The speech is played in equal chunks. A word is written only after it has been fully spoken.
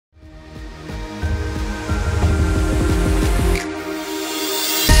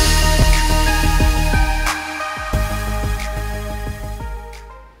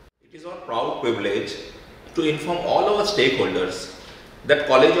to inform all our stakeholders that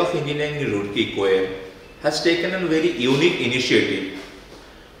College of Engineering Roorkee COER has taken a very unique initiative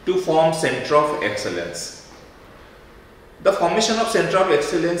to form Center of Excellence. The formation of Center of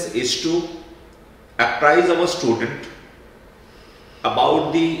Excellence is to apprise our student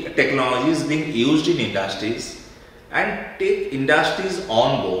about the technologies being used in industries and take industries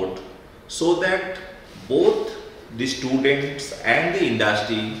on board so that both the students and the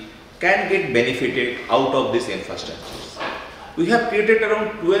industry can get benefited out of these infrastructures. We have created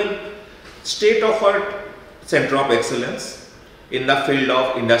around 12 state-of-the-art Center of Excellence in the field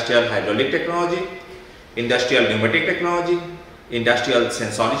of industrial hydraulic technology, industrial pneumatic technology, industrial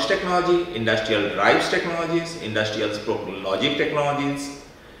sensorics technology, industrial drives technologies, industrial logic technologies,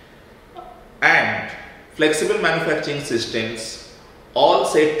 and flexible manufacturing systems, all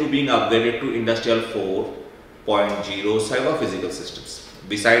set to being upgraded to industrial 4.0 cyber physical systems.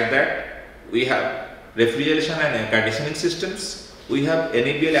 Beside that, we have refrigeration and air conditioning systems. We have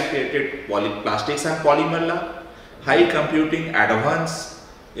NABL accredited plastics and polymer lab, high computing advanced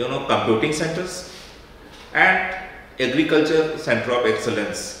computing centers, and agriculture center of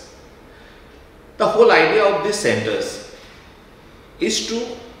excellence. The whole idea of these centers is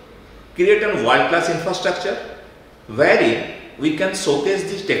to create a world-class infrastructure wherein we can showcase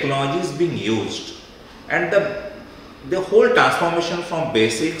these technologies being used and the whole transformation from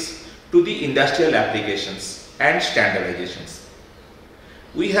basics to the industrial applications and standardizations.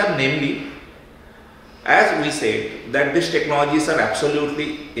 We have namely, as we said, that these technologies are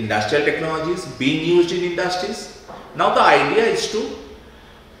absolutely industrial technologies being used in industries. Now the idea is to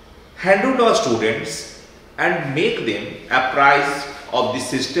handle to our students and make them apprised of the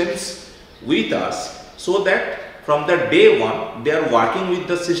systems with us so that from the day one they are working with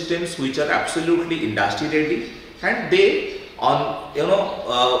the systems which are absolutely industry ready, and they on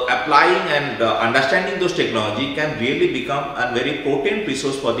applying and understanding those technology can really become a very potent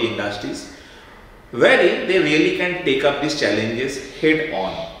resource for the industries, wherein they really can take up these challenges head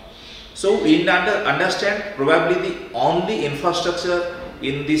on. So we understand probably the only infrastructure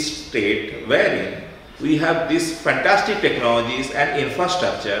in this state wherein we have these fantastic technologies and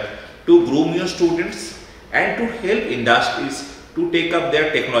infrastructure to groom your students and to help industries to take up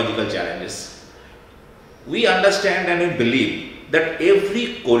their technological challenges. We understand and we believe that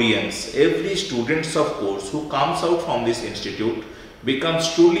every Koreans, every students of course who comes out from this institute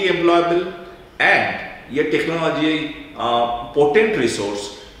becomes truly employable and a technology potent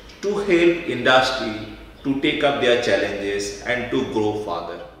resource to help industry to take up their challenges and to grow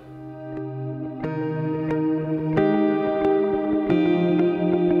further.